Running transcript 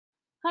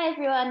Hi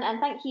everyone, and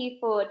thank you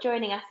for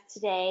joining us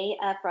today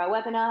for our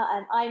webinar.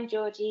 I'm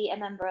Georgie, a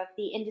member of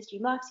the industry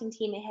marketing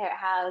team here at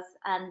Houzz,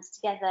 and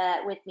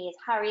together with me is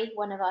Harry,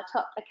 one of our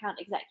top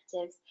account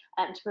executives,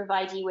 to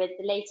provide you with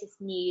the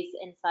latest news,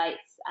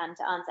 insights, and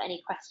to answer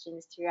any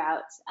questions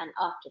throughout and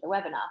after the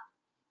webinar.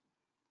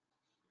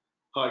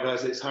 Hi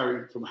guys, it's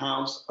Harry from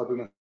Houzz. I've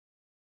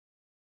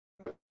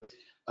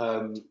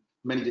been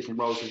many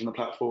different roles within the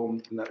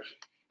platform and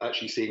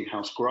actually seeing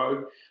Houzz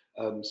grow.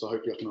 So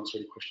hopefully I can answer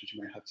any questions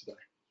you may have today.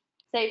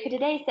 So for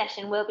today's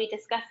session, we'll be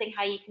discussing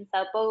how you can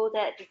sell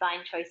bolder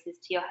design choices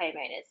to your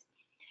homeowners.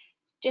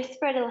 Just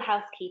for a little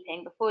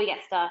housekeeping before we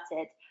get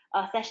started,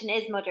 our session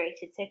is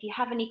moderated, so if you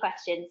have any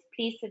questions,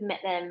 please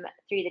submit them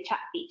through the chat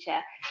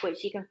feature,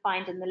 which you can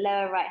find on the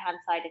lower right-hand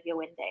side of your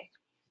window.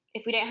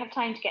 If we don't have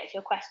time to get to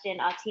your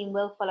question, our team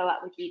will follow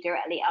up with you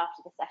directly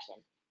after the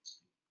session.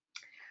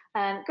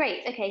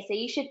 Great, okay, so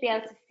you should be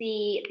able to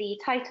see the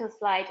title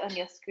slide on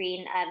your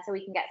screen so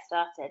we can get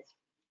started.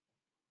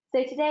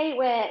 So today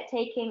we're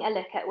taking a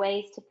look at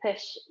ways to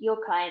push your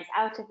clients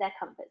out of their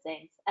comfort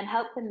zones and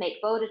help them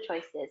make bolder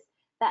choices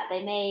that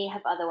they may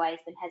have otherwise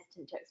been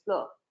hesitant to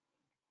explore.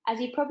 As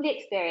you've probably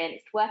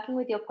experienced, working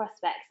with your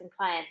prospects and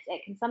clients,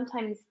 it can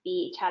sometimes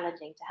be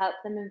challenging to help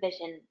them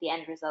envision the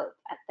end result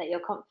that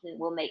you're confident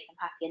will make them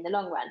happy in the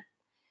long run.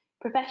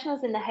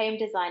 Professionals in the home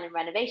design and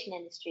renovation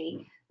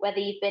industry, whether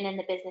you've been in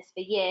the business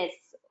for years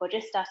or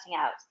just starting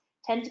out,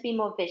 tend to be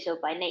more visual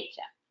by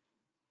nature.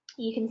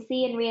 You can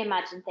see and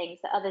reimagine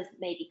things that others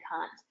maybe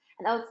can't,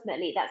 and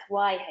ultimately that's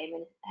why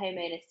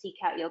homeowners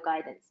seek out your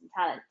guidance and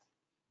talent.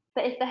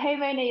 But if the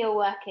homeowner you're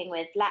working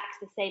with lacks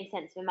the same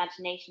sense of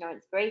imagination or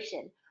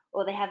inspiration,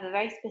 or they have a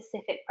very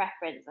specific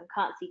preference and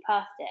can't see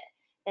past it,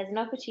 there's an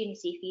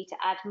opportunity for you to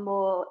add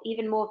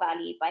even more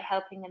value by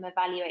helping them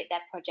evaluate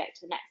their project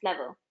to the next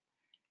level.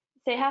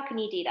 So how can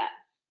you do that?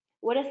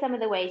 What are some of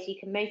the ways you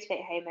can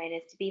motivate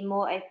homeowners to be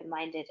more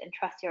open-minded and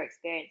trust your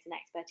experience and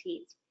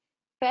expertise?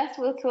 First,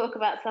 we'll talk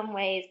about some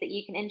ways that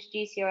you can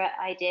introduce your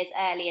ideas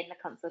early in the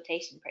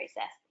consultation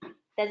process.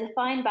 There's a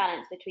fine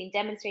balance between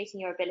demonstrating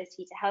your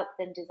ability to help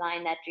them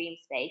design their dream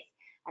space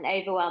and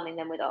overwhelming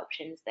them with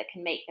options that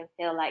can make them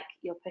feel like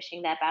you're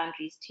pushing their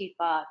boundaries too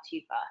far,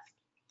 too fast.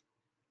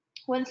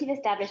 Once you've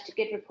established a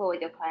good rapport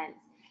with your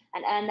clients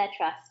and earned their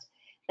trust,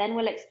 then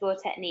we'll explore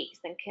techniques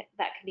that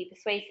can be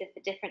persuasive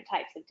for different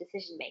types of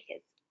decision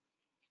makers.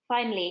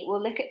 Finally,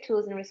 we'll look at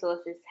tools and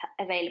resources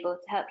available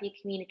to help you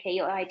communicate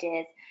your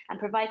ideas and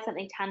provide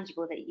something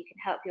tangible that you can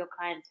help your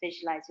clients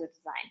visualize your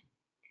design.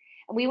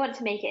 And we want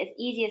to make it as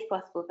easy as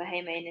possible for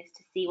homeowners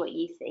to see what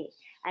you see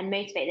and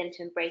motivate them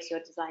to embrace your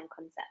design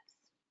concepts.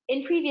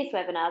 In previous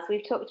webinars,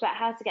 we've talked about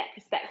how to get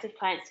prospective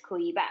clients to call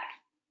you back.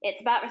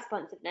 It's about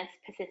responsiveness,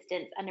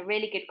 persistence, and a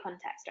really good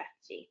contact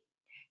strategy.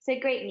 So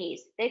great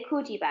news, they've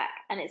called you back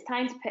and it's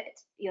time to put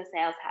your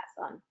sales hats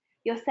on.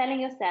 You're selling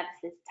your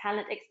services,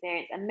 talent,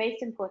 experience, and most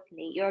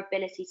importantly, your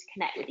ability to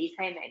connect with these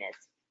homeowners.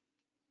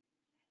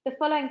 The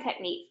following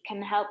techniques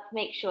can help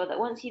make sure that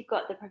once you've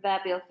got the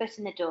proverbial foot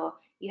in the door,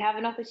 you have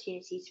an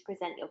opportunity to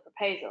present your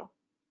proposal.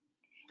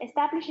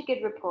 Establish a good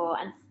rapport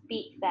and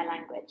speak their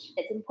language.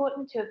 It's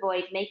important to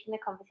avoid making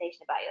the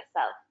conversation about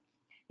yourself,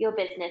 your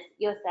business,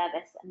 your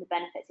service, and the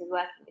benefits of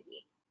working with you.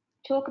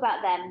 Talk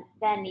about them,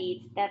 their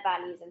needs, their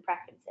values, and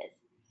preferences.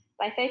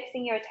 By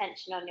focusing your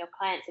attention on your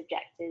client's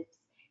objectives,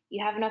 you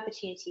have an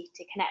opportunity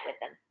to connect with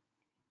them.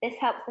 This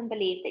helps them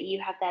believe that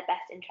you have their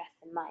best interests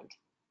in mind.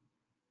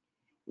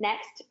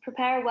 Next,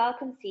 prepare a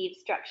well-conceived,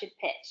 structured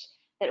pitch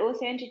that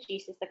also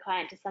introduces the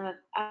client to some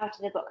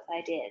out-of-the-box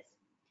ideas.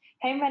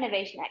 Home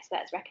renovation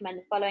experts recommend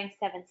the following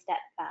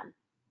 7-step plan.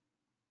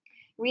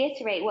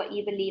 Reiterate what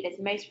you believe is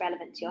most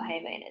relevant to your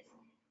homeowners.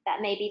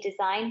 That may be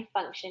design,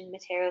 function,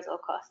 materials, or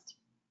cost.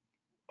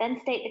 Then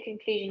state the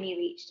conclusion you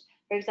reached.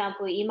 For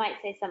example, you might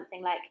say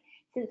something like,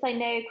 since I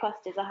know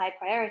cost is a high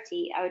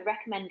priority, I would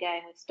recommend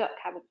going with stock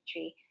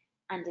cabinetry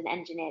and an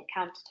engineered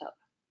countertop.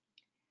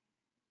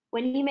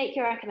 When you make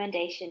your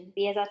recommendation,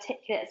 be as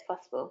articulate as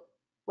possible.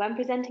 When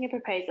presenting a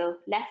proposal,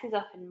 less is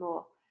often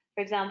more.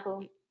 For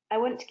example, I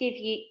want to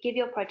give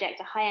your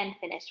project a high-end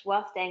finish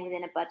while staying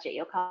within a budget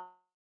you're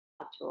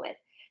comfortable with.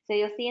 So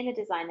you'll see in the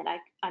design that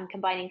I'm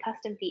combining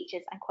custom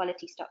features and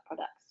quality stock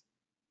products.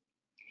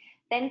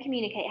 Then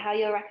communicate how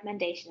your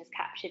recommendation is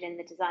captured in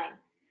the design.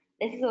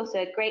 This is also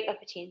a great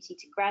opportunity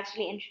to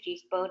gradually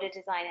introduce bolder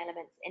design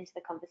elements into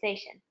the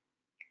conversation.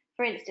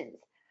 For instance,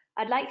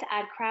 I'd like to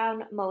add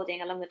crown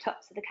moulding along the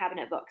tops of the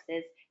cabinet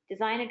boxes,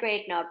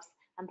 designer-grade knobs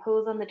and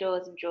pulls on the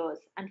doors and drawers,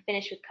 and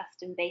finish with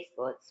custom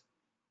baseboards.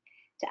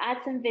 To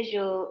add some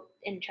visual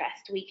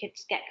interest, we could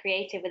get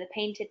creative with a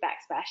painted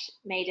backsplash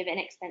made of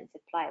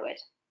inexpensive plywood.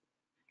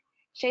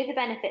 Show the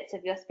benefits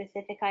of your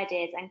specific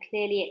ideas and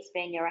clearly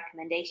explain your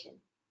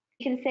recommendation.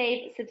 You can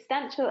save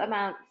substantial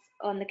amounts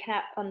on the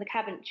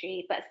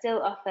cabinetry, but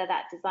still offer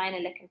that designer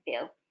look and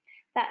feel.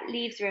 That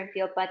leaves room for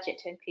your budget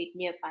to include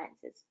new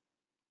appliances.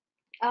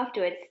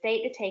 Afterwards,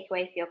 state the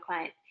takeaway for your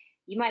client.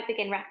 You might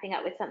begin wrapping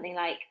up with something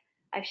like,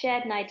 I've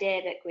shared an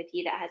idea book with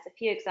you that has a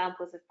few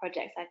examples of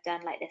projects I've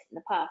done like this in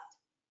the past.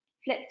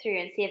 flip through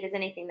and see if there's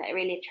anything that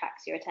really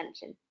attracts your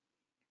attention.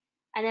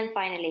 And then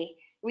finally,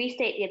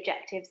 restate the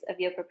objectives of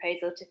your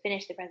proposal to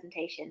finish the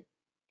presentation.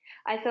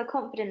 I feel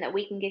confident that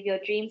we can give your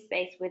dream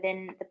space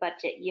within the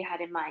budget you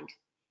had in mind.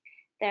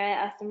 There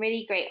are some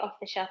really great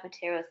off-the-shelf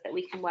materials that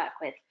we can work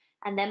with,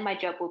 and then my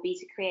job will be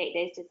to create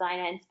those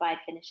designer-inspired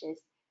finishes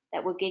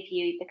that will give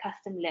you the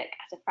custom look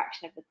at a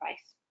fraction of the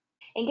price.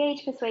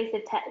 Engage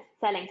persuasive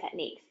selling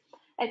techniques.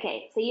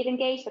 Okay, so you've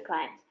engaged the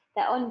client,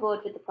 they're on board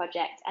with the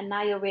project, and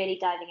now you're really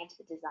diving into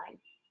the design.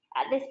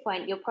 At this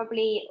point, you're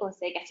probably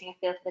also getting a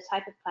feel for the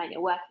type of client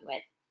you're working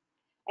with.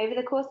 Over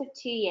the course of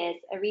 2 years,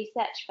 a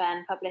research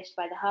firm published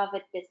by the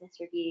Harvard Business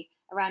Review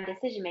around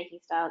decision-making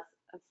styles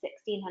of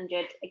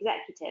 1,600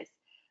 executives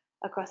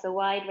across a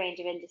wide range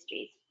of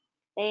industries.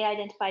 They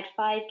identified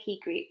 5 key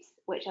groups,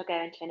 which I'll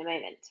go into in a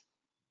moment.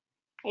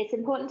 It's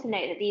important to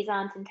note that these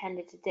aren't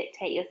intended to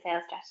dictate your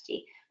sales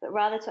strategy, but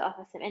rather to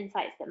offer some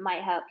insights that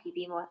might help you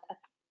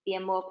be a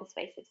more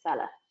persuasive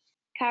seller.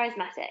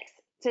 Charismatics.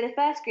 So the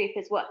first group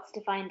is what's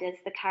defined as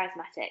the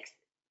charismatics.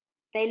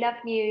 They love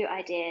new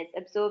ideas,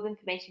 absorb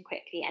information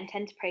quickly, and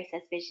tend to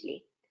process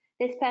visually.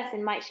 This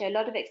person might show a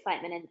lot of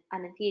excitement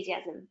and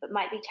enthusiasm, but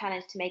might be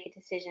challenged to make a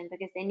decision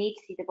because they need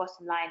to see the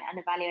bottom line and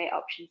evaluate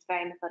options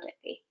very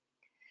methodically.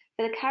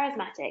 For the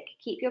charismatic,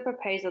 keep your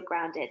proposal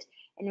grounded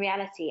in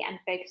reality and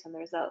focus on the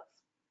results.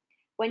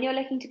 When you're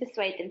looking to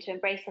persuade them to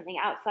embrace something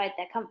outside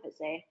their comfort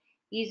zone,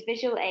 use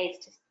visual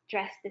aids to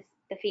stress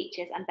the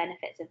features and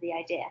benefits of the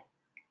idea.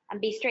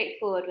 And be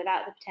straightforward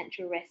without the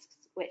potential risks,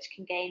 which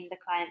can gain the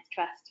client's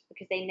trust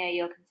because they know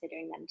you're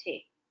considering them too.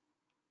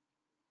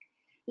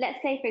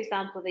 Let's say, for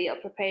example, that you're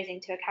proposing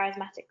to a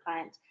charismatic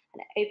client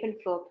an open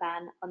floor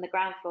plan on the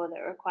ground floor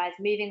that requires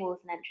moving walls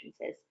and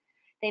entrances.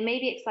 They may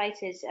be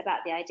excited about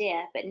the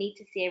idea, but need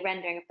to see a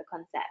rendering of the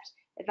concept,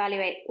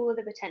 evaluate all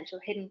the potential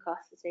hidden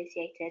costs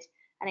associated,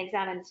 and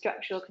examine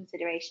structural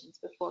considerations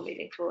before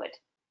moving forward.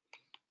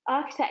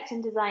 Architect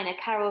and designer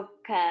Carol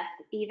Kerr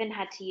even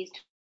had to use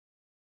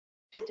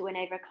to win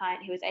over a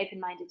client who was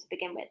open-minded to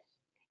begin with.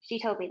 She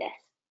told me this: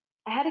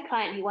 I had a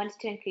client who wanted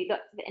to include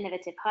lots of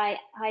innovative high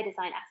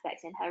design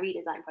aspects in her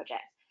redesign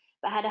project,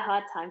 but had a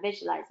hard time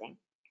visualizing.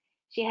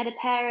 She had a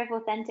pair of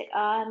authentic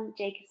R.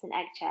 Jacobson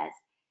egg chairs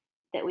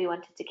that we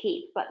wanted to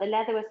keep, but the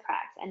leather was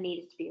cracked and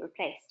needed to be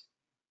replaced.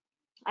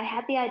 I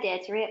had the idea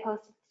to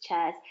reupholster the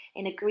chairs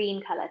in a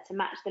green colour to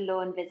match the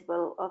lawn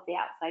visible of the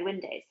outside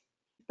windows.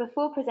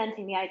 Before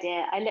presenting the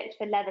idea, I looked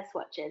for leather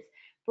swatches,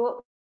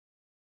 bought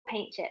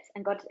paint chips,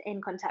 and got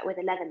in contact with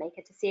a leather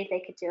maker to see if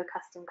they could do a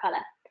custom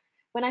colour.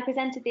 When I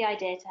presented the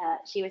idea to her,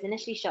 she was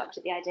initially shocked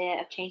at the idea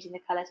of changing the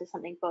colour to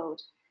something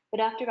bold, but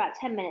after about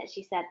 10 minutes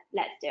she said,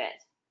 "Let's do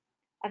it."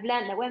 I've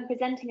learned that when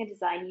presenting a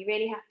design, you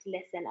really have to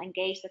listen and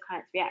gauge the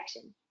client's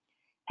reaction.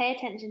 Pay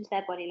attention to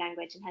their body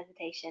language and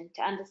hesitation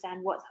to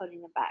understand what's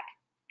holding them back.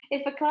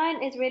 If a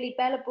client is really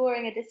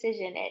boring a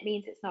decision, it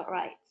means it's not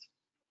right.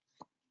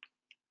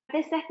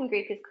 This second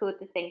group is called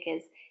the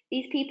thinkers.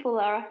 These people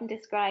are often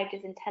described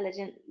as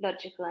intelligent,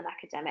 logical, and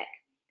academic.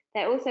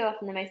 They're also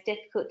often the most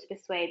difficult to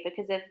persuade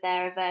because of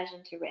their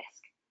aversion to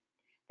risk.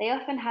 They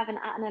often have an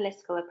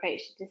analytical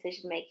approach to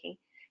decision making,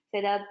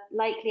 so they'll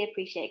likely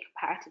appreciate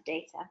comparative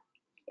data.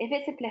 If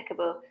it's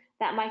applicable,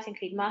 that might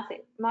include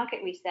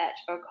market research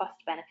or a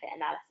cost-benefit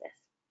analysis.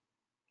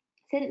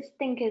 Since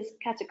thinkers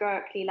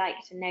categorically like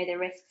to know the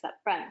risks up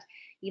front,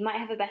 you might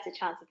have a better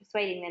chance of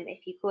persuading them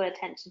if you call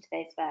attention to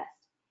those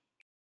first.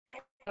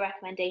 The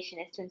recommendation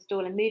is to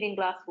install a moving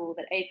glass wall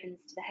that opens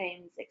to the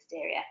home's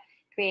exterior,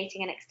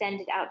 creating an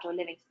extended outdoor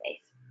living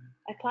space.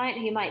 A client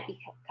who might be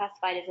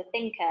classified as a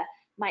thinker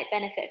might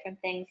benefit from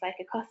things like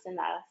a cost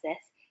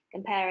analysis,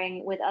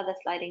 comparing with other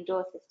sliding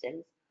door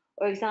systems,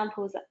 or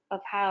examples of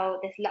how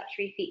this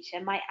luxury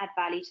feature might add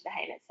value to the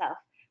home itself,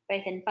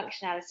 both in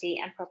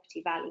functionality and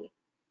property value.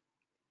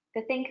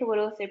 The thinker will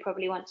also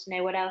probably want to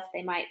know what else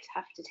they might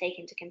have to take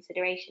into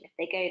consideration if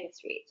they go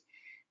this route,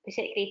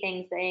 particularly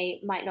things they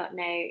might not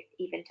know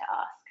even to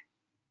ask.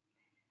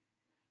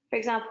 For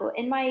example,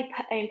 in my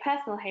own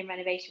personal home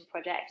renovation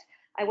project,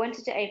 I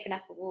wanted to open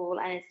up a wall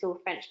and install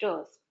French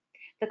doors.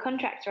 The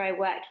contractor I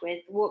worked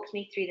with walked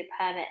me through the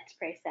permit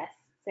process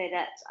so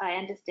that I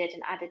understood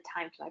and added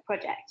time to my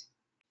project.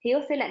 He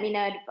also let me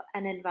know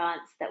in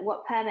advance that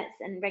what permits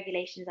and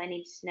regulations I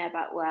needed to know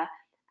about were,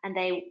 and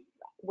they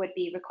would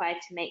be required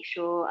to make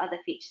sure other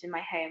features in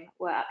my home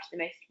were up to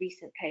the most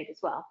recent code as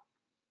well.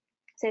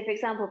 So, for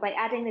example, by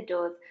adding the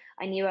doors,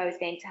 I knew I was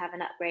going to have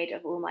an upgrade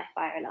of all my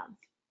fire alarms.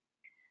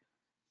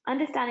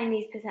 Understanding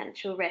these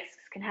potential risks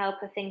can help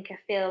a thinker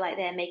feel like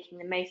they're making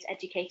the most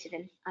educated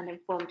and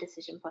informed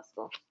decision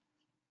possible.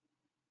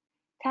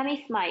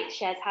 Tammy Smite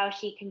shares how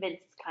she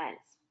convinces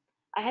clients.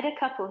 I had a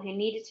couple who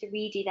needed to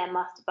redo their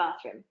master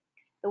bathroom.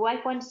 The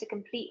wife wanted a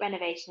complete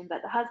renovation,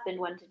 but the husband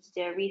wanted to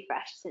do a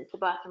refresh since the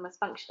bathroom was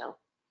functional.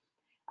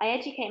 I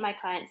educate my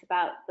clients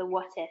about the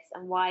what-ifs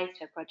and whys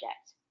to a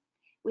project.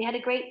 We had a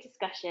great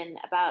discussion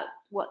about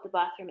what the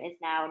bathroom is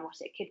now and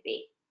what it could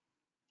be.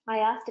 I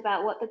asked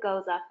about what the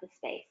goals are for the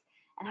space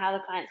and how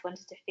the clients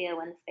wanted to feel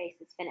when the space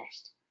is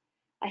finished.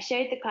 I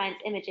showed the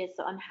clients images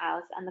on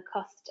Houzz and the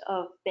cost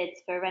of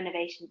bids for a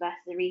renovation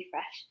versus a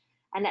refresh,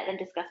 and let them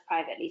discuss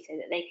privately so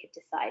that they could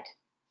decide.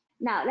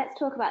 Now, let's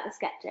talk about the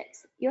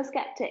skeptics. Your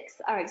skeptics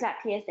are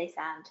exactly as they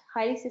sound,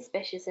 highly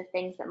suspicious of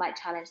things that might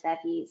challenge their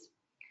views.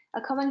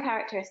 A common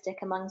characteristic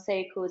among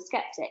so-called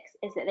skeptics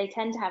is that they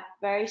tend to have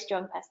very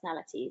strong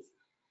personalities.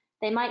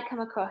 They might come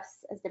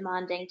across as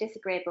demanding,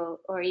 disagreeable,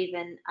 or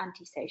even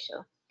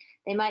antisocial.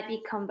 They might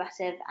be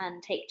combative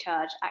and take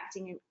charge,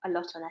 acting a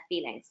lot on their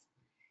feelings.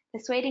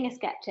 Persuading a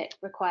skeptic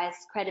requires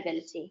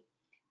credibility.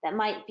 That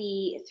might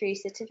be through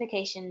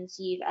certifications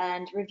you've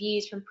earned,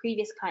 reviews from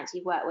previous clients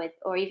you've worked with,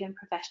 or even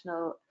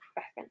professional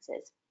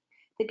references.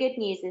 The good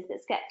news is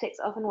that skeptics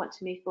often want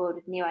to move forward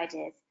with new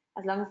ideas,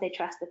 as long as they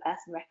trust the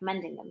person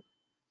recommending them.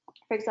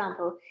 For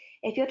example,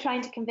 if you're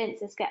trying to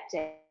convince a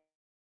skeptic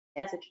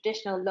as a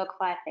traditional log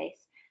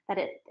fireplace that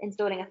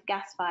installing a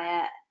gas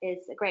fire is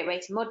a great way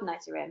to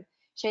modernize a room,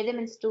 show them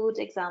installed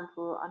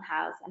example on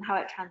Houzz and how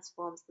it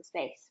transforms the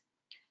space.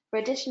 For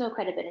additional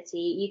credibility,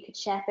 you could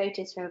share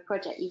photos from a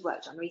project you've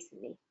worked on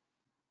recently.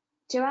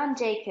 Joanne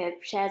Jacob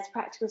shares a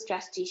practical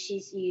strategy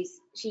she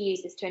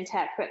uses to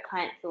interpret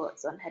client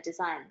thoughts on her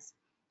designs.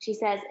 She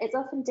says, it's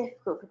often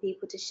difficult for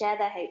people to share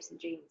their hopes and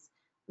dreams.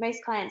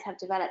 Most clients have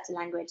developed a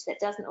language that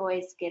doesn't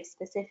always give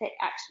specific,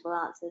 actionable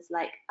answers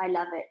like, I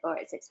love it or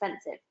it's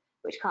expensive,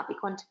 which can't be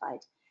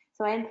quantified.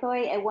 So I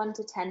employ a 1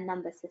 to 10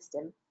 number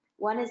system.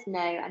 1 is no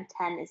and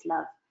 10 is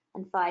love,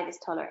 and 5 is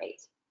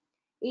tolerate.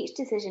 Each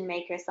decision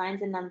maker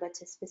assigns a number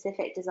to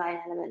specific design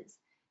elements.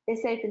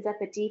 This opens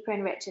up a deeper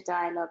and richer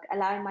dialogue,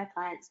 allowing my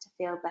clients to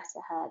feel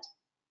better heard.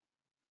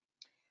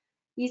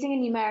 Using a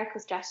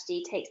numerical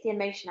strategy takes the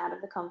emotion out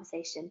of the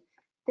conversation.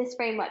 This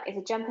framework is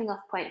a jumping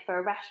off point for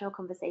a rational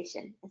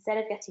conversation, instead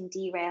of getting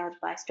derailed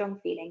by strong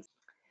feelings.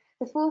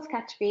 The fourth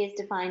category is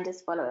defined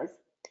as follows.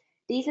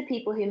 These are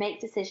people who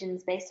make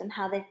decisions based on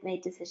how they've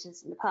made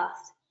decisions in the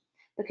past.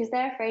 Because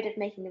they're afraid of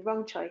making the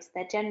wrong choice,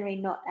 they're generally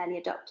not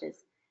early adopters.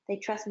 They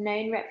trust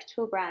known,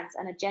 reputable brands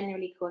and are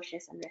generally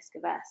cautious and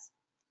risk-averse.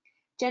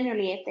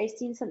 Generally, if they've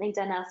seen something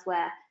done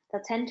elsewhere,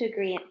 they'll tend to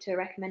agree to a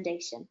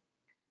recommendation.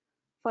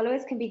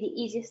 Followers can be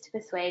the easiest to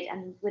persuade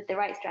and with the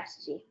right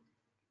strategy.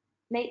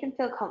 Make them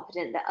feel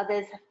confident that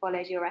others have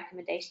followed your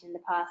recommendation in the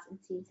past and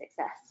seen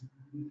success.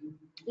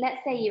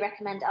 Let's say you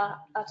recommend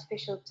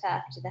artificial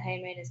turf to the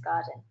homeowner's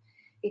garden,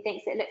 who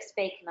thinks it looks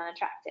fake and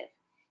unattractive.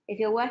 If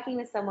you're working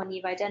with someone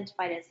you've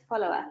identified as a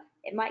follower,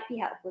 it might be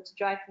helpful to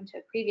drive them to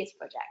a previous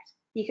project.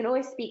 You can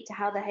always speak to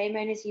how the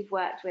homeowners you've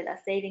worked with are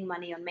saving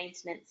money on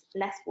maintenance,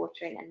 less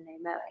watering and no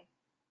mowing.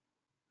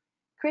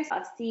 Chris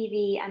of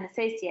CV and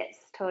Associates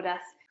told us,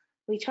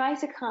 we try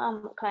to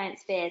calm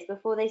clients' fears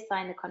before they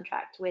sign the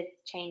contract with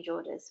change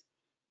orders.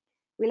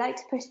 We like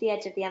to push the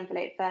edge of the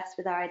envelope first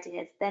with our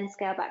ideas, then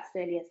scale back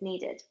slowly as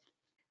needed.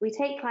 We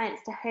take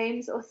clients to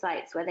homes or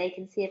sites where they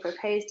can see a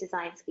proposed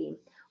design scheme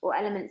or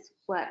elements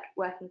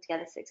working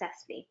together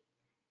successfully.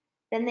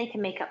 Then they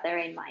can make up their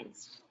own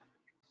minds.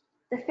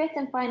 The fifth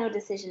and final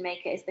decision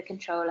maker is the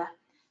controller.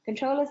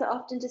 Controllers are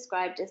often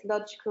described as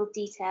logical,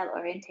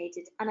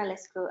 detail-orientated,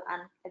 analytical,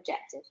 and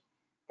objective.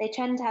 They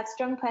tend to have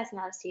strong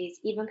personalities,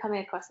 even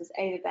coming across as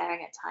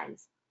overbearing at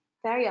times.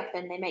 Very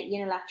often, they make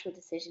unilateral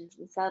decisions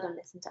and seldom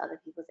listen to other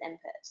people's input.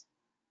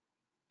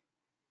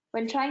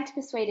 When trying to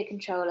persuade a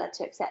controller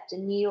to accept a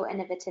new or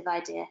innovative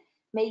idea,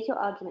 make your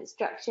argument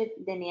structured,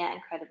 linear,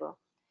 and credible.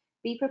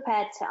 Be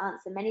prepared to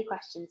answer many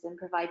questions and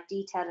provide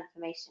detailed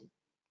information.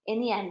 In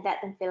the end,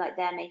 let them feel like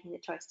they're making the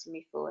choice to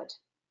move forward.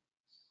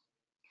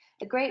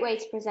 A great way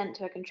to present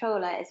to a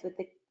controller is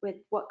with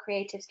what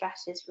creative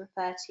strategists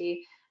refer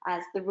to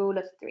as the rule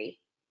of 3.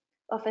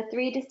 Offer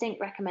 3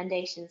 distinct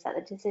recommendations that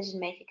the decision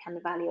maker can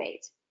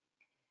evaluate.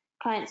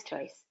 Client's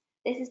choice.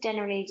 This is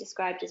generally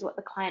described as what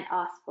the client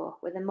asks for,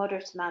 with a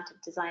moderate amount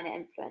of designer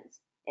influence.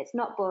 It's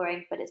not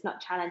boring, but it's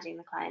not challenging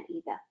the client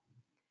either.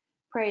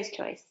 Pro's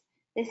choice.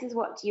 This is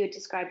what you would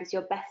describe as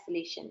your best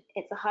solution.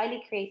 It's a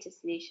highly creative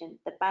solution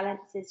that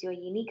balances your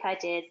unique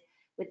ideas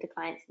with the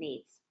client's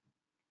needs.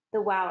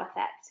 The wow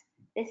effect.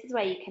 This is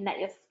where you can let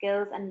your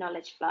skills and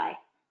knowledge fly.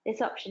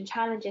 This option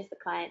challenges the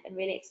client and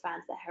really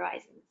expands their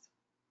horizons.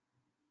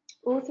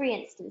 All 3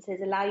 instances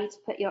allow you to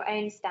put your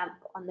own stamp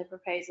on the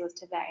proposals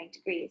to varying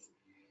degrees.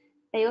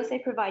 They also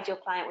provide your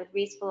client with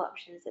reasonable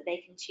options that they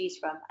can choose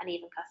from and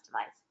even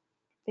customize.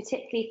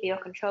 Particularly for your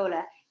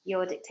controller,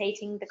 you're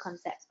dictating the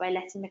concepts by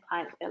letting the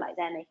client feel like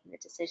they're making the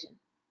decision.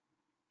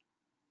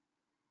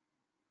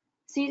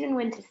 Susan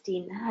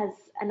Winterstein has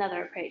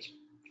another approach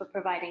for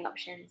providing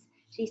options.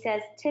 She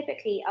says,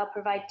 typically, I'll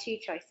provide 2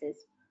 choices.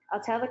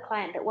 I'll tell the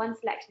client that one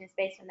selection is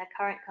based on their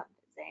current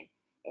comfort zone.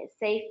 It's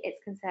safe,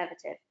 it's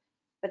conservative.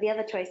 But the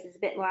other choice is a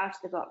bit more out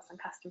of the box and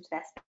custom to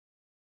their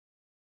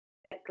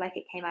space, like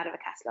it came out of a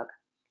catalogue.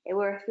 It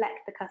will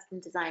reflect the custom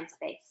design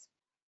space.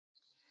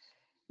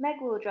 Meg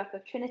Waldrop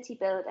of Trinity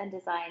Build and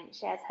Design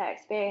shares her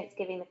experience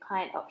giving the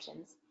client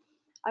options.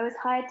 I was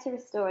hired to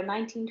restore a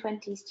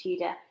 1920s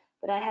Tudor,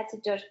 but I had to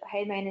judge the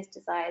homeowner's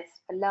desires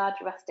for large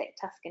rustic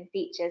Tuscan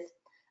features.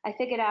 I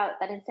figured out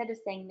that instead of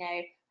saying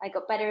no, I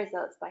got better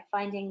results by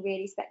finding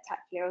really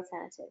spectacular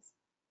alternatives.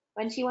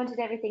 When she wanted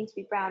everything to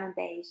be brown and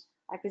beige,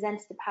 I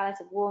presented a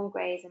palette of warm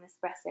greys and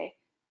espresso,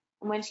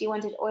 and when she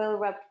wanted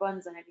oil-rubbed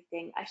bronze on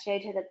everything, I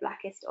showed her the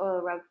blackest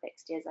oil-rubbed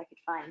fixtures I could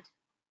find.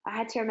 I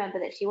had to remember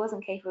that she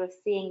wasn't capable of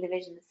seeing the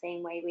vision the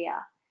same way we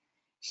are.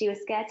 She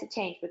was scared to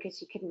change because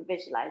she couldn't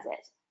visualize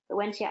it, but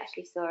when she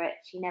actually saw it,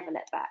 she never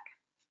looked back.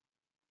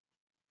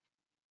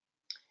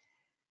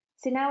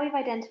 So now we've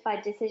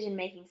identified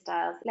decision-making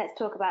styles, let's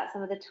talk about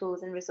some of the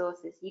tools and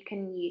resources you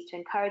can use to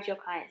encourage your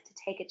clients to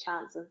take a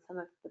chance on some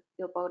of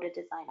your bolder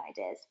design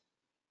ideas.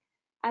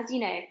 As you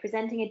know,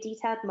 presenting a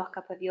detailed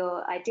mock-up of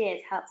your ideas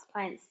helps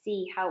clients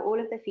see how all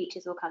of the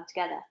features will come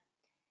together.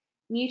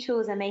 New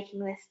tools are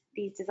making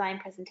these design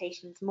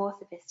presentations more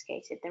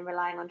sophisticated than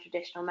relying on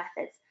traditional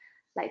methods,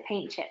 like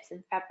paint chips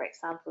and fabric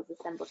samples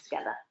assembled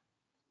together.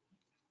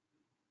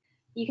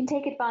 You can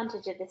take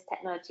advantage of this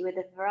technology with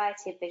a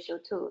variety of visual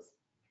tools.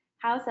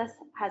 Houzz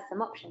has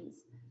some options.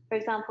 For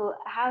example,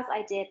 a Houzz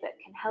idea book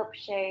can help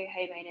show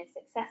homeowners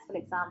successful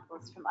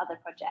examples from other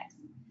projects.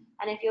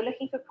 And if you're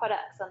looking for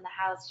products on the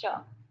Houzz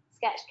shop,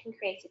 Sketch can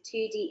create a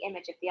 2D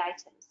image of the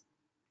items.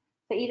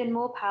 For even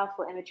more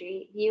powerful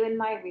imagery, View in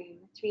My Room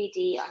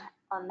 3D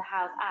on the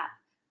Houzz app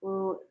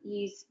will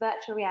use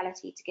virtual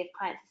reality to give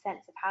clients a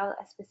sense of how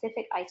a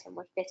specific item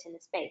would fit in the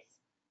space.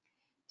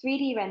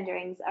 3D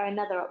renderings are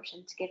another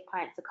option to give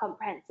clients a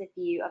comprehensive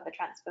view of a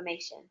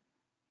transformation.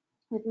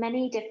 With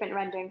many different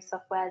rendering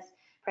softwares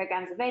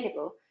programs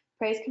available,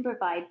 pros can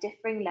provide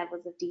differing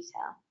levels of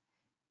detail,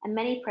 and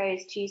many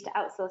pros choose to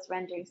outsource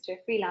renderings to a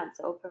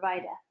freelancer or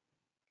provider.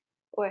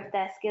 Or if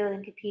they're skilled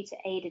in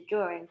computer-aided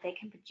drawing, they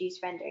can produce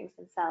renderings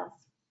themselves.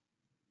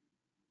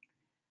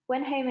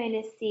 When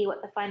homeowners see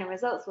what the final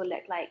results will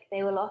look like,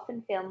 they will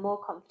often feel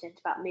more confident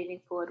about moving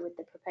forward with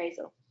the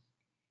proposal.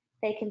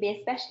 They can be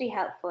especially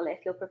helpful if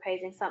you're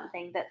proposing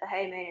something that the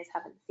homeowners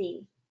haven't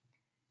seen.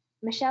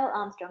 Michelle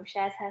Armstrong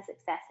shares her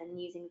success in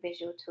using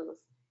visual tools.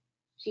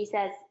 She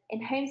says,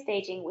 in home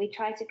staging, we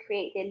try to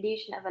create the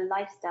illusion of a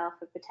lifestyle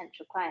for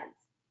potential clients.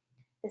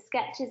 The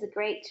Sketch is a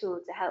great tool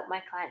to help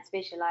my clients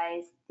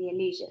visualize the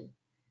illusion.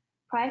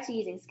 Prior to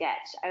using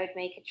Sketch, I would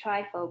make a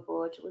trifold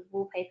board with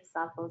wallpaper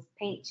samples,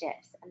 paint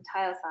chips, and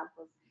tile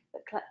samples,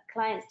 but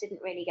clients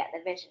didn't really get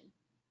the vision.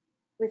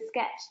 With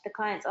Sketch, the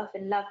clients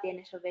often love the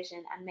initial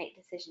vision and make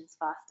decisions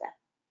faster.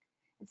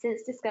 And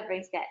since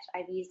discovering Sketch,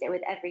 I've used it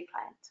with every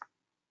client.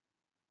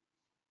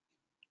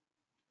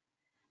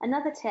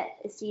 Another tip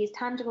is to use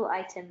tangible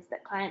items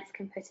that clients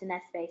can put in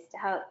their space to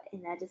help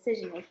in their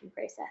decision-making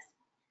process.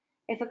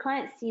 If a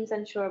client seems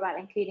unsure about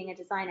including a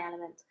design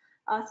element,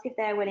 ask if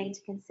they are willing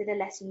to consider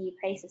letting you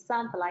place a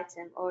sample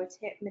item or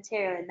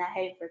material in their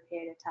home for a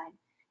period of time,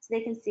 so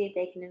they can see if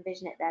they can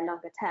envision it there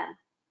longer term.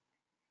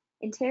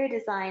 Interior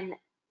design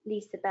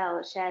Lisa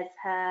Bell shares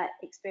her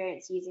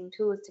experience using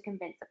tools to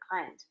convince a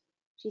client.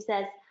 She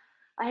says,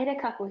 I had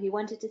a couple who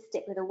wanted to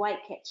stick with a white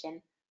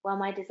kitchen, while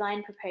my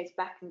design proposed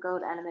black and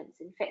gold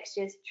elements in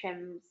fixtures,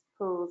 trims,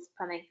 pools,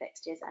 plumbing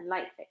fixtures, and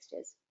light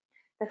fixtures.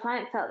 The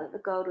client felt that the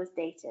gold was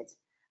dated.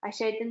 I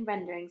showed them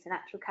renderings and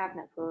actual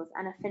cabinet pools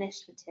and a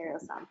finished material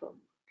sample.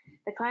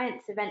 The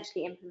clients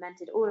eventually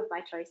implemented all of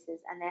my choices,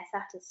 and they're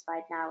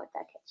satisfied now with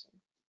their kitchen.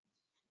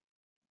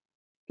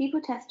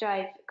 People test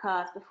drive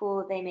cars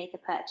before they make a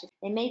purchase.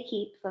 They may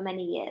keep for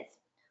many years,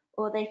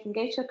 or they can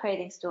go to a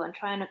clothing store and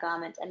try on a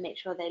garment and make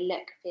sure they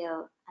look,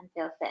 feel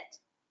fit.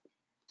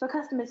 For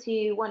customers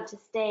who want to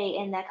stay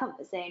in their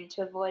comfort zone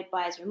to avoid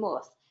buyer's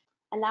remorse,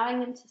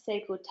 allowing them to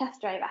so-called test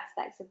drive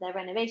aspects of their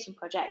renovation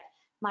project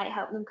might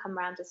help them come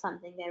around to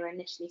something they were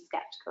initially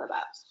skeptical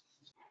about.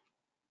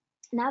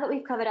 Now that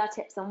we've covered our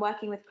tips on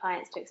working with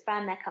clients to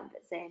expand their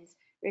comfort zones,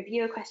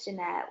 review a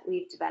questionnaire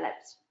we've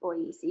developed for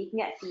you so you can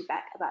get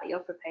feedback about your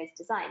proposed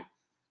design.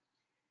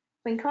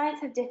 When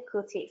clients have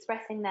difficulty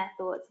expressing their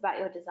thoughts about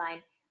your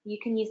design, you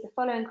can use the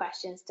following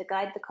questions to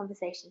guide the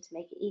conversation to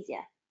make it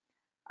easier.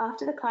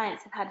 After the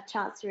clients have had a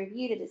chance to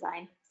review the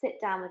design,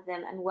 sit down with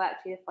them and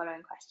work through the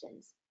following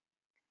questions.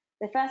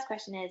 The first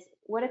question is,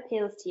 what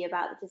appeals to you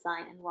about the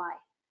design and why?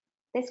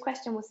 This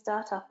question will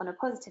start off on a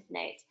positive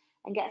note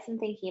and get them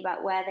thinking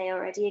about where they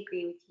already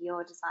agree with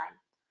your design.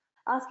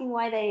 Asking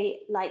why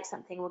they like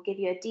something will give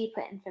you a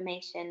deeper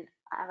information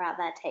about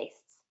their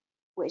tastes,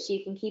 which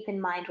you can keep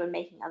in mind when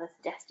making other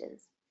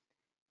suggestions.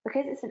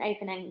 Because it's an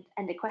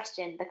open-ended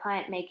question, the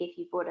client may give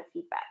you broader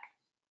feedback.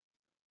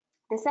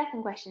 The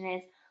second question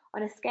is,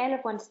 on a scale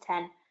of 1 to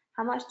 10,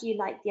 how much do you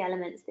like the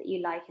elements that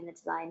you like in the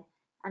design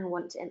and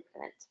want to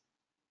implement?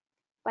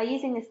 By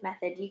using this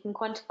method, you can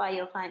quantify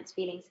your client's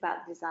feelings about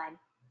the design.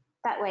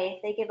 That way,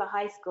 if they give a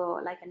high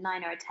score like a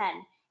 9 or a 10,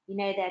 you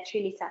know they're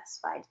truly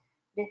satisfied.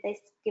 But if they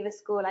give a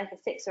score like a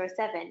 6 or a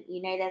 7,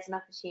 you know there's an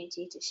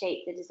opportunity to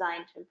shape the design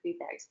to improve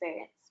their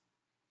experience.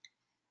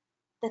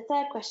 The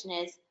third question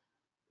is,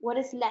 what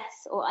is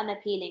less or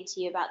unappealing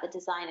to you about the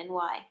design and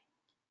why?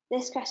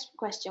 This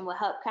question will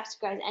help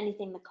categorize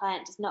anything the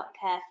client does not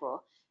care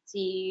for, so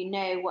you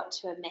know what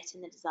to omit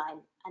in the design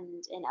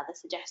and in other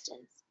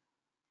suggestions.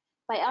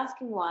 By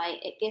asking why,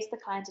 it gives the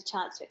client a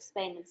chance to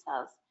explain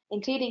themselves.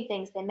 including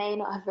things they may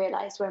not have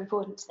realised were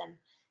important to them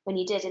when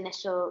you did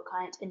initial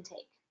client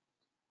intake.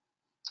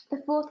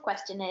 The fourth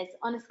question is,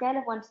 on a scale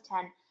of 1 to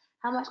 10,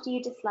 how much do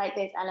you dislike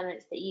those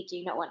elements that you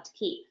do not want to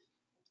keep?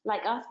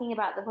 Like asking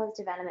about the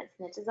positive elements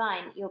in the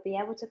design, you'll be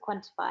able to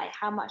quantify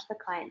how much the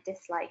client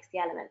dislikes the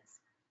elements.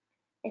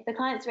 If the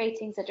client's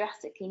ratings are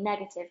drastically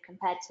negative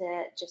compared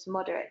to just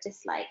moderate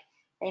dislike,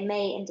 they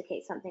may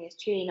indicate something is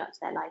truly not to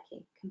their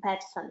liking, compared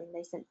to something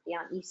they simply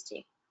aren't used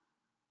to.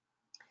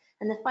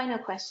 And the final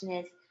question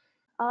is,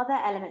 are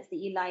there elements that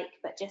you like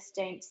but just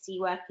don't see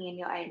working in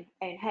your own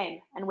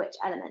home, and which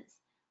elements?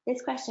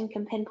 This question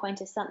can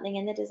pinpoint if something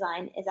in the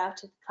design is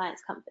out of the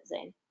client's comfort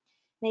zone.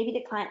 Maybe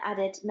the client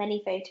added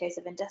many photos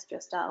of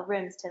industrial-style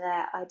rooms to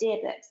their idea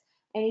books,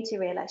 only to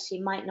realise she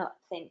might not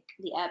think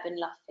the urban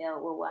loft feel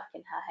will work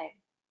in her home.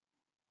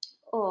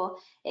 Or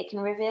it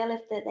can reveal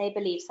if they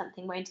believe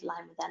something won't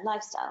align with their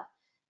lifestyle.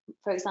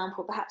 For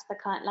example, perhaps the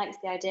client likes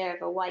the idea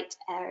of a white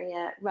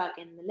area rug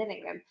in the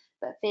living room,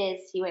 but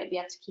fears he won't be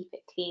able to keep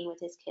it clean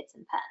with his kids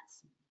and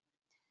pets.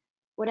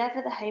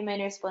 Whatever the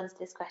homeowner responds to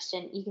this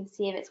question, you can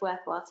see if it's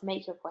worthwhile to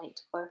make your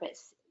point or if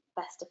it's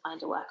best to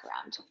find a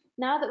workaround.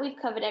 Now that we've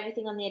covered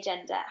everything on the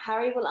agenda,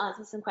 Harry will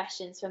answer some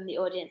questions from the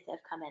audience that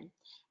have come in.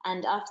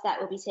 And after that,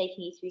 we'll be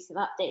taking you through some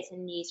updates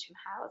and news from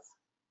Houzz.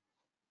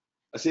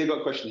 I see I've got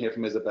a question here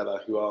from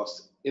Isabella who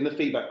asks, in the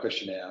feedback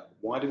questionnaire,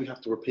 why do we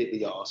have to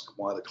repeatedly ask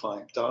why the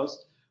client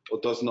does or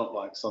does not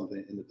like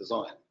something in the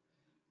design?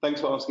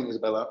 Thanks for asking,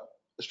 Isabella.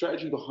 The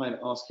strategy behind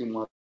asking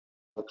why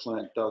the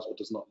client does or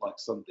does not like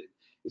something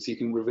is so you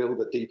can reveal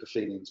the deeper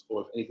feelings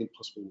or if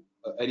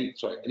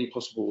any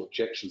possible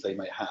objections they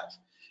may have.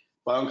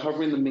 By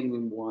uncovering the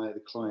meaning why the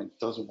client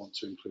doesn't want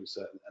to include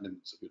certain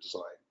elements of your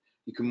design,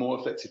 you can more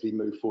effectively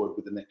move forward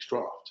with the next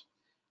draft.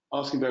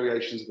 Asking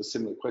variations of the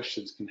similar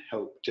questions can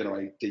help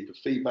generate deeper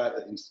feedback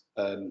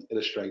that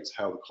illustrates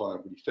how the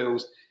client really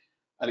feels,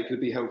 and it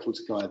could be helpful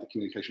to guide the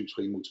communication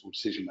between multiple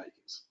decision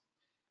makers.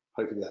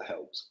 Hopefully that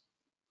helps.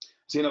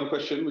 See another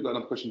question. We've got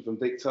another question from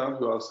Victor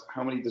who asks,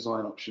 how many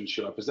design options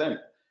should I present?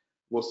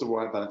 What's the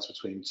right balance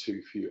between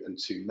too few and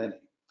too many?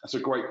 That's a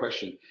great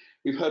question.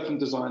 We've heard from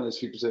designers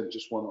who present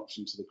just one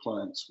option to the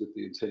clients with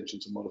the intention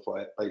to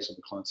modify it based on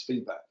the client's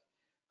feedback.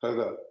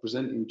 However,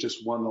 presenting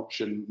just one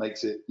option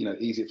makes it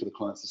easier for the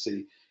clients to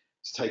see,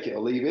 to take it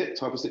or leave it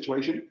type of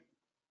situation.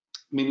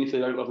 Meaning if they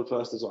don't love the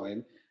first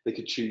design, they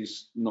could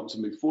choose not to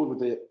move forward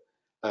with it.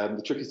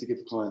 The trick is to give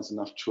the clients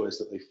enough choice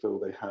that they feel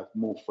they have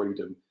more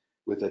freedom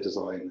with their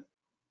design.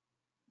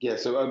 Yeah,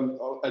 so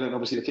and then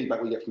obviously the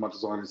feedback we get from our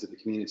designers in the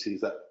community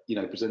is that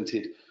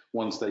presented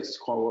one status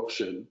quo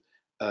option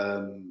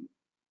that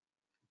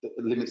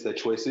limits their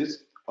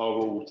choices. Our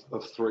rule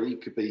of 3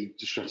 could be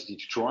the strategy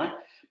to try,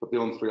 but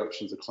beyond 3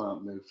 options, the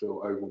client may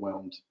feel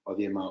overwhelmed by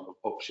the amount of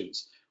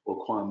options or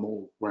require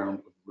more round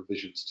of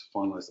revisions to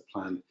finalise the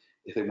plan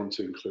if they want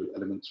to include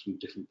elements from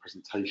different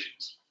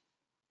presentations.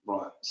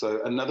 Right,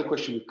 so another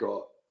question we've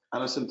got,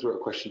 Alison threw a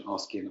question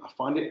asking, I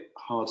find it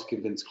hard to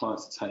convince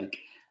clients to take,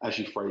 as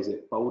you phrase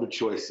it, bolder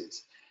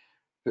choices,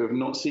 who have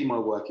not seen my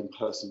work in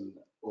person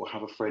or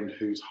have a friend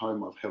whose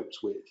home I've helped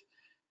with.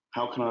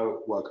 How can I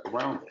work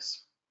around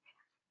this?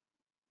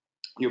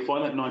 You'll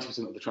find that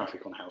 90% of the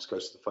traffic on Houzz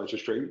goes to the photo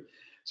stream.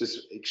 So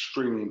it's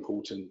extremely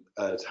important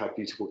to have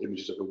beautiful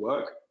images of your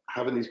work.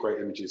 Having these great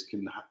images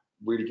can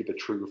really give a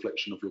true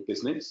reflection of your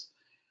business.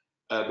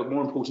 But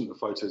more important than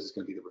photos is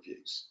going to be the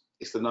reviews.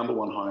 It's the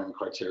 #1 hiring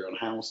criteria on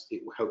Houzz.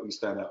 It will help you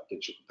stand out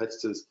against your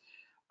competitors.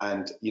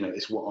 And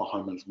it's what our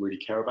homeowners really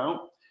care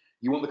about.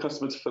 You want the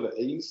customer to feel at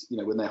ease,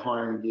 when they're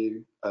hiring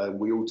you.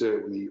 We all do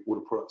it when we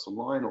order products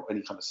online or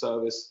any kind of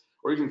service,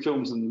 or even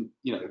films and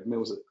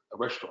meals at a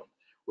restaurant.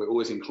 We're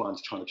always inclined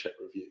to try and check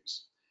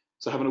reviews.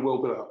 So having a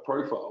well built up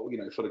profile,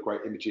 full of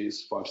great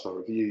images, 5-star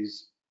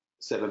reviews,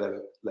 set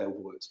a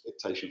level of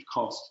expectation of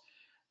cost,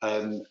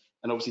 and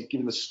obviously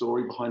giving the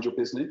story behind your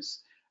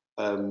business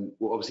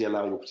will obviously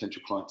allow your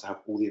potential client to have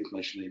all the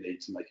information they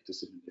need to make a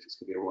decision if it's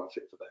going to be a right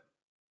fit for them.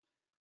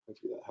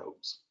 Hopefully that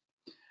helps.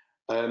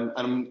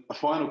 And a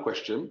final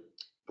question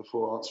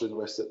before answering the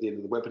rest at the end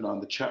of the webinar in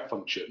the chat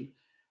function.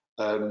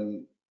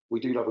 We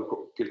do have a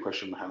good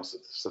question on the Houzz,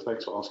 so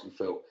thanks for asking,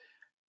 Phil.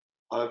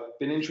 I've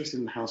been interested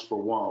in Houzz for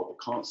a while,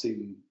 but can't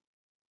see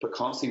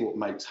what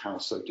makes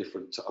Houzz so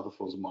different to other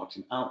forms of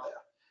marketing out there.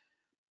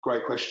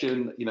 Great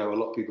question. A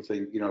lot of people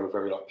think we're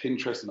very like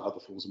Pinterest and other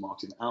forms of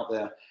marketing out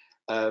there,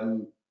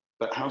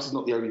 but Houzz is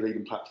not the only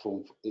leading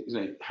platform.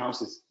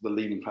 Houzz is the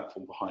leading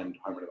platform behind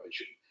home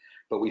renovation,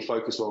 but we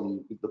focus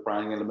on the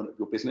branding element of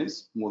your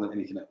business more than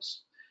anything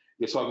else.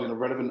 You're targeting a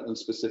relevant and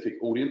specific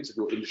audience of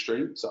your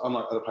industry. So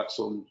unlike other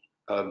platforms,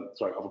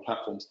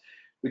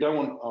 we don't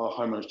want our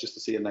homeowners just to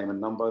see a name and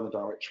number in the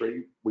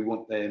directory. We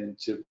want them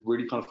to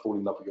really kind of fall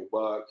in love with your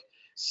work,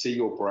 see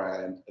your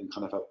brand, and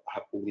kind of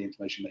have all the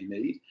information they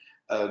need.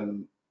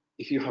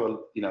 If you have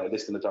a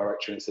list in the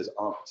directory and it says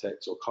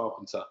architect or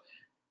carpenter,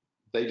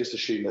 they just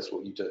assume that's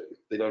what you do.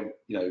 They don't,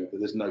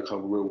 there's no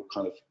kind of real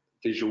kind of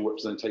visual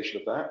representation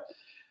of that.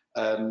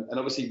 And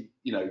obviously,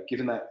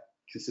 given that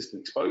consistent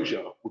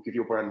exposure will give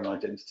your brand an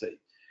identity.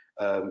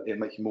 It'll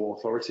make you more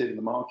authoritative in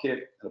the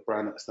market, and a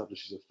brand that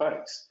establishes a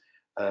face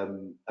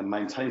and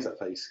maintains that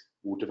face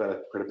will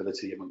develop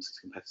credibility amongst its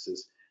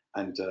competitors,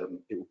 and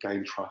it will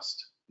gain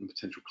trust in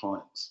potential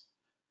clients.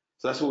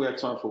 So that's all we have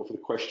time for the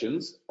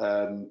questions.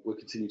 We'll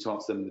continue to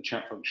answer them in the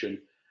chat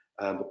function.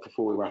 But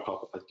before we wrap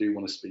up, I do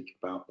want to speak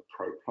about the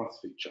Pro Plus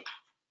feature.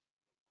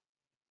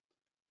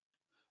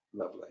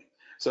 Lovely.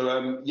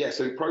 So yeah,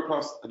 so Pro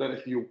Plus, I don't know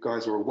if you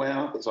guys are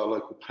aware, it's our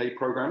local pay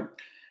program.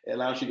 It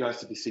allows you guys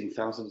to be seen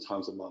thousands of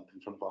times a month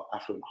in front of our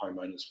affluent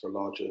homeowners for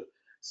larger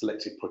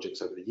selected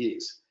projects over the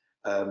years.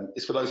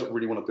 It's for those that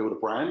really want to build a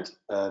brand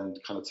and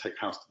kind of take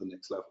Houzz to the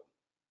next level.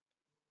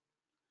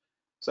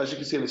 So as you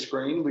can see on the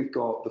screen, we've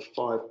got the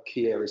 5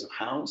 key areas of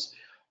Houzz.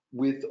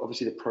 With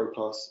obviously the Pro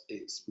Plus,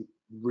 it's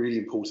really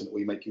important that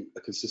we make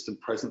a consistent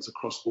presence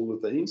across all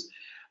of these.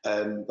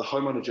 The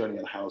homeowner journey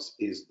on Houzz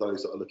is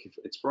those that are looking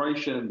for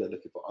inspiration, they're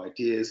looking for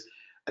ideas,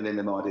 and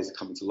then ideas are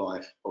coming to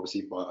life,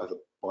 obviously by either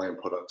buying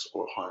products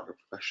or hiring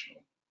a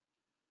professional.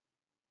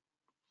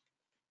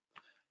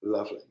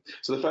 Lovely.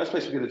 So the first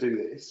place we're going to do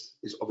this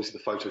is obviously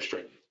the photo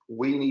stream.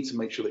 We need to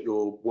make sure that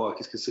your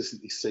work is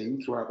consistently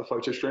seen throughout the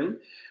photo stream.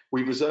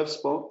 We've reserved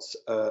spots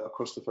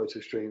across the photo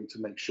stream to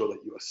make sure that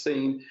you are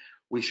seen.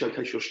 We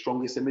showcase your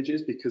strongest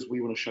images because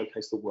we want to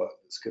showcase the work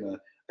that's going to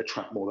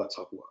attract more of that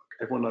type of work.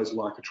 Everyone knows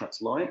like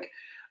attracts like,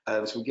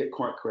 so we get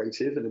quite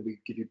creative, and then we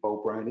give you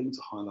bold branding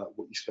to highlight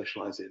what you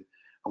specialize in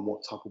and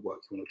what type of work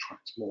you want to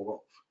attract more of.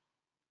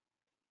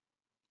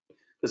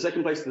 The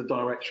second place is the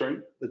directory.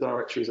 The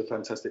directory is a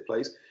fantastic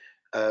place.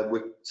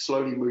 We're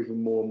slowly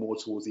moving more and more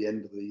towards the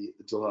end of the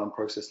design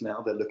process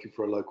now. They're looking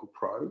for a local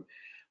pro.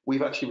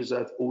 We've actually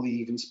reserved all the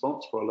even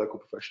spots for our local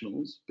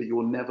professionals, but you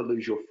will never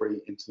lose your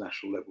free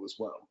international level as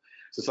well.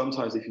 So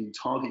sometimes if you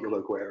target your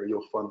local area,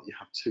 you'll find that you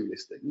have 2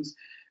 listings,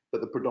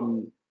 but the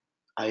predominant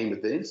aim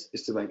of this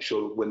is to make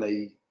sure when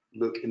they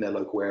look in their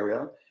local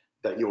area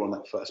that you're on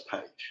that first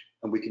page.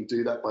 And we can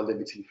do that by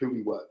limiting who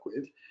we work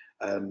with,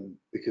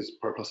 because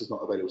Pro Plus is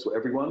not available to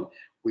everyone.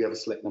 We have a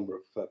select number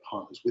of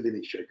partners within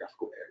each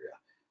geographical area,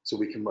 so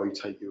we can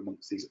rotate you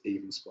amongst these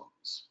even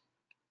spots.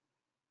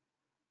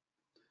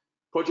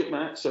 Project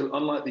match, so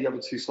unlike the other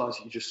 2 slides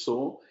that you just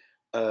saw,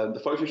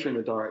 the photo stream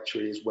and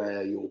directory is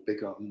where your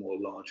bigger and more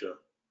larger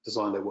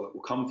designer work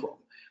will come from.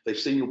 They've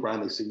seen your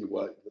brand, they've seen your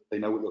work, they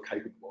know what you're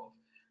capable of,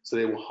 so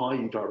they will hire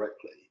you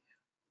directly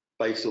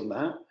based on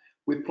that.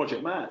 With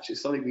Project Match,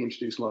 it's something we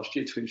introduced last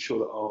year to ensure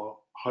that our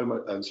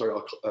partners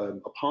are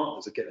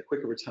getting a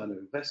quicker return on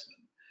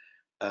investment,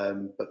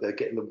 but they're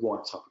getting the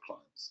right type of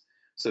clients.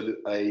 So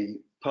that a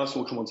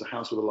person will come onto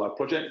Houzz with a live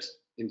project.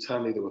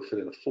 Internally, they will fill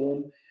in a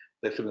form.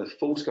 They fill in a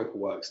full scope of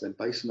works, and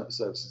then based on that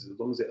services, as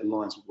long as it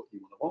aligns with what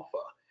you want to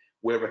offer,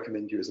 we'll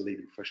recommend you as a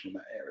leading professional in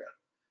that area.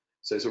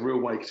 So it's a real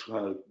way to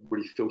kind of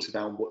really filter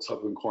down what type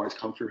of inquiries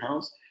come through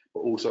Houzz,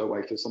 but also a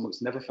way for someone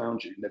that's never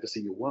found you, never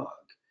seen your work,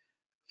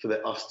 for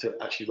us to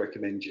actually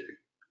recommend you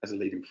as a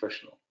leading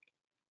professional.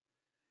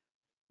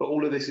 But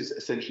all of this is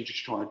essentially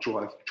just trying to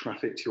drive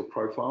traffic to your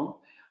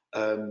profile.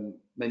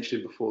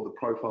 Mentioned before, the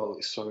profile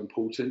is so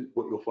important.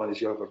 What you'll find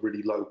is you have a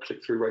really low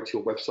click-through rate to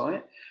your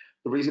website.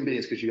 The reason being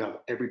is because you have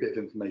every bit of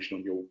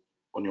information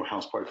on your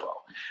Houzz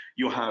profile.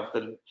 You'll have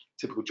the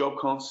typical job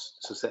costs,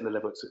 so setting the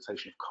level of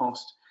expectation of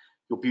cost,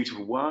 your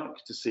beautiful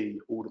work to see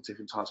all the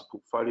different types of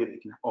portfolio that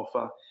you can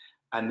offer,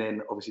 and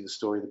then obviously the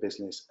story of the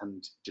business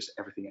and just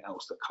everything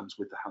else that comes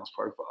with the Houzz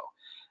profile.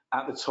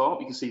 At the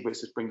top, you can see where it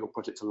says bring your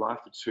project to life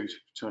for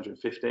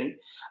 250,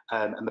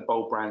 and the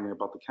bold branding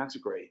above the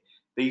category.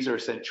 These are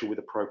essential with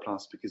the Pro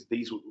Plus because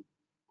these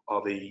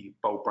are the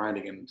bold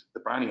branding and the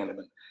branding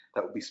element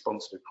that will be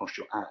sponsored across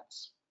your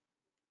ads.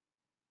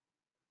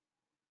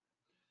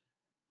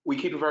 We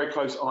keep a very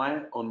close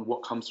eye on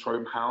what comes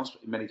from Houzz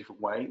in many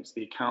different ways.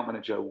 The account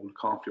manager will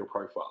look after your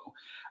profile.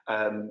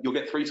 You'll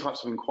get 3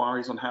 types of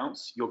inquiries on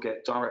Houzz. You'll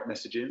get direct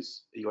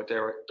messages, you'll get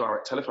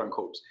direct telephone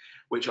calls,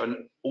 which are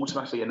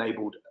automatically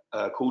enabled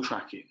call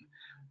tracking.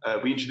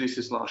 We introduced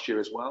this last year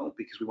as well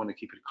because we want to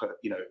keep a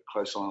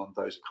close eye on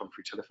those who come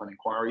through telephone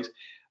inquiries.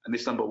 And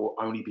this number will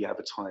only be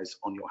advertised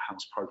on your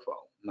Houzz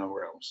profile,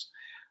 nowhere else.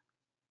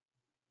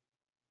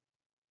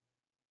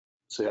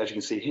 So as you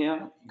can see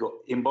here, you've got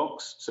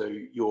inbox. So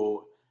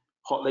your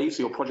hot leads,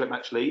 so your project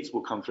match leads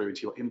will come through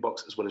into your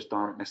inbox as well as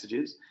direct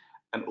messages.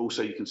 And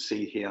also you can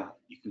see here,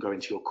 you can go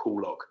into your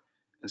call log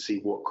and see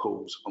what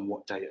calls on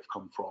what day have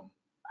come from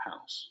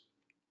Houzz.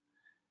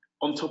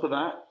 On top of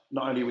that,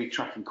 not only are we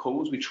tracking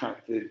calls, we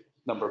track the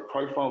number of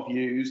profile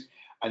views,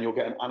 and you'll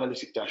get an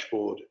analytic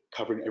dashboard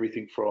covering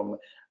everything from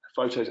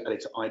photos added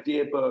to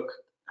idea book,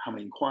 how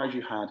many inquiries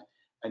you had,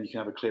 and you can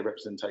have a clear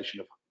representation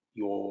of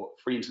your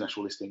free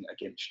international listing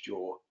against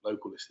your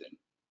local listing.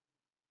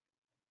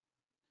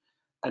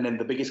 And then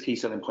the biggest key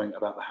selling point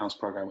about the Houzz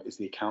program is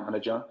the account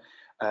manager.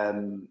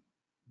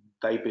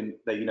 They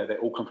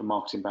all come from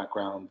marketing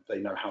background. They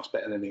know Houzz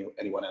better than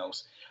anyone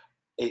else.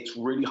 It's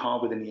really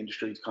hard within the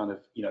industry to kind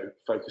of,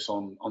 focus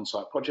on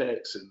on-site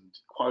projects and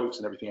quotes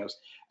and everything else,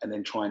 and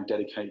then try and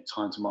dedicate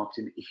time to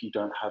marketing if you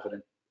don't have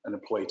an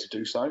employee to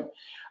do so.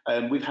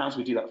 With Houzz,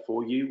 we do that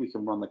for you. We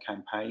can run the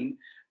campaign.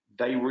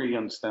 They really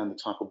understand the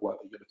type of work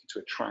that you're looking to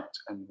attract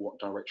and what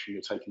direction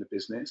you're taking the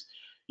business.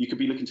 You could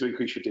be looking to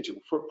increase your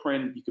digital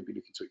footprint. You could be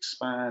looking to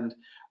expand.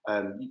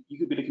 You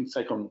could be looking to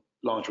take on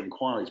larger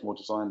inquiries, more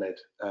design-led,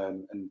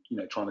 and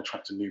trying to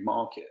attract a new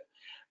market.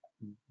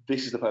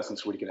 This is the person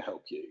that's really going to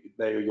help you.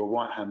 They are your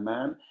right-hand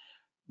man.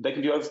 They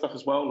can do other stuff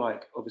as well,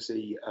 like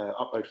obviously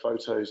upload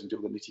photos and do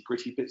all the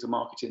nitty-gritty bits of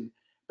marketing,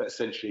 but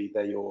essentially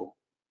they're your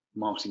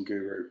marketing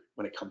guru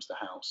when it comes to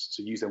Houzz.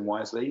 So use them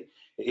wisely.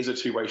 It is a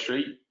two-way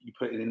street. You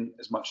put in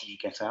as much as you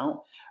get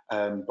out,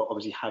 but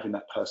obviously having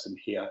that person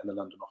here in the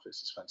London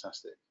office is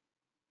fantastic.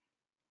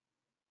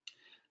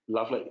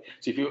 Lovely.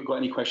 So if you've got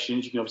any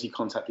questions, you can obviously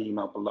contact the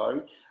email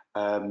below.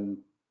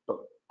 But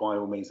by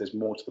all means, there's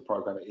more to the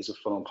program. It is a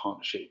full-on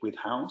partnership with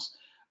Houzz.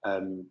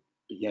 But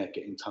yeah,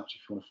 get in touch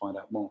if you want to find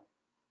out more.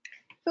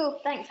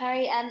 Cool, thanks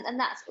Harry, and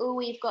that's all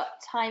we've got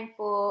time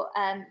for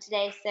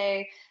today,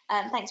 so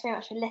thanks very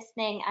much for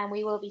listening, and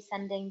we will be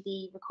sending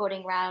the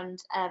recording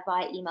round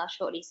via email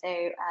shortly, so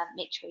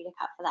make sure you look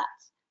out for that.